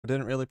I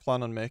didn't really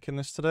plan on making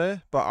this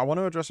today, but I want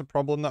to address a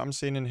problem that I'm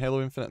seeing in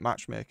Halo Infinite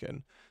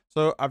matchmaking.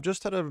 So I've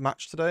just had a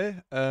match today,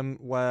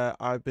 where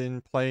I've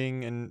been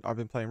playing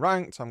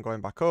ranked. I'm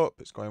going back up.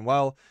 It's going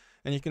well,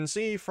 and you can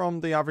see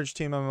from the average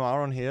team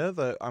MMR on here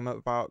that I'm at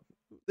about.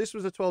 This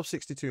was a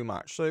 1262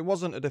 match, so it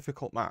wasn't a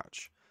difficult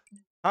match.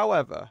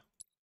 However,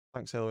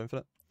 thanks Halo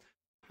Infinite.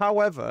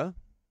 However,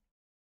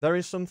 there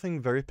is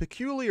something very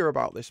peculiar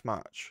about this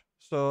match.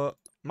 So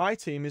my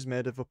team is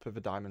made up of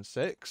a Diamond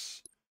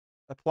 6,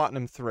 a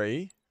Platinum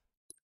 3,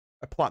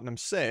 a Platinum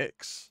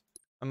 6,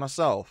 and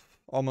myself,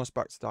 almost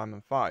back to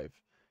Diamond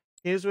 5.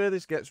 Here's where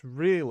this gets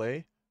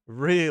really,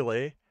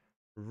 really,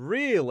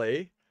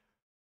 really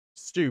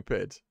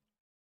stupid.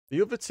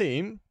 The other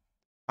team,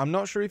 I'm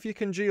not sure if you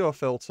can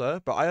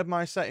geo-filter, but I had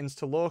my settings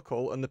to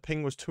local and the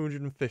ping was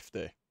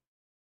 250.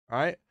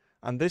 Right?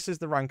 And this is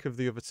the rank of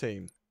the other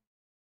team.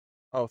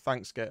 Oh,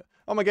 thanks, Git.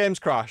 Oh, my game's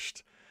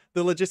crashed.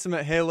 The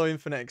legitimate Halo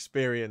Infinite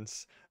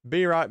experience.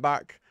 Be right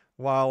back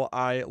while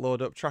I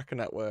load up Tracker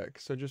Network.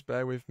 So just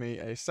bear with me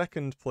a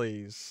second,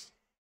 please.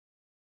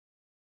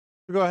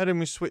 We go ahead and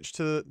we switch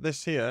to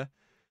this here.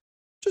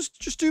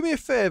 Just do me a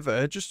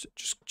favor. Just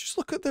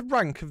look at the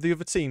rank of the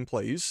other team,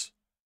 please.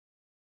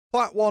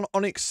 Plat 1,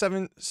 Onyx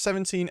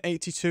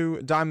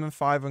 1782, Diamond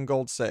 5, and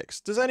Gold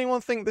 6. Does anyone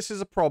think this is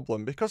a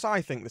problem? Because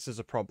I think this is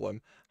a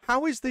problem.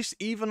 How is this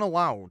even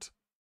allowed?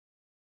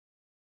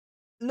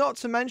 Not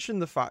to mention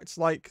the fact,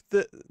 like,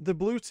 the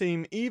blue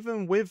team,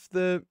 even with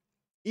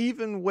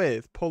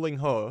pulling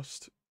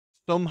host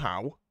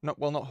somehow, not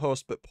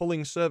host, but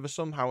pulling server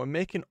somehow, and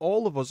making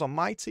all of us on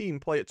my team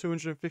play at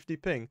 250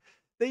 ping,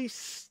 they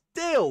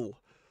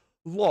still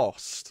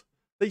lost.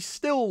 They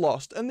still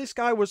lost, and this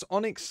guy was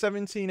Onyx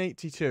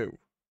 1782.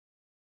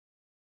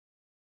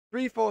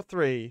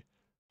 343,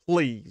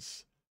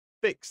 please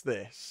fix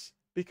this.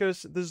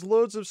 Because there's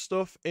loads of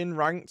stuff in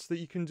ranked that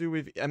you can do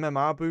with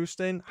MMR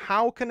boosting.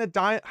 How can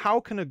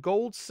a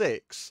gold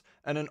 6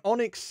 and an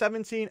Onyx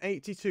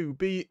 1782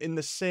 be in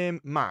the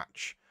same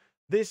match?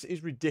 This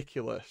is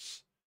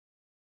ridiculous.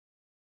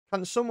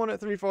 Can someone at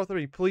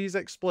 343 please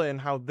explain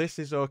how this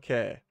is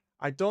okay?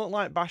 I don't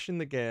like bashing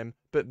the game,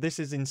 but this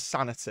is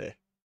insanity.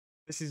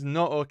 This is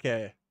not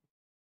okay.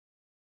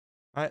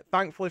 Right?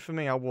 Thankfully for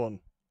me, I won.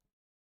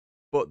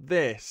 But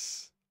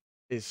this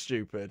is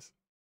stupid.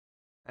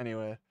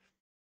 Anyway.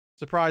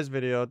 Surprise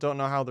video. Don't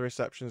know how the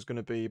reception is going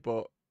to be,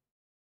 but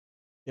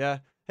yeah.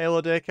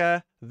 Halo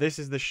Daycare, this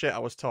is the shit I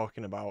was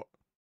talking about.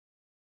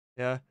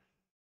 Yeah.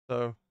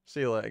 So,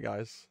 see you later,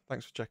 guys.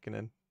 Thanks for checking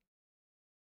in.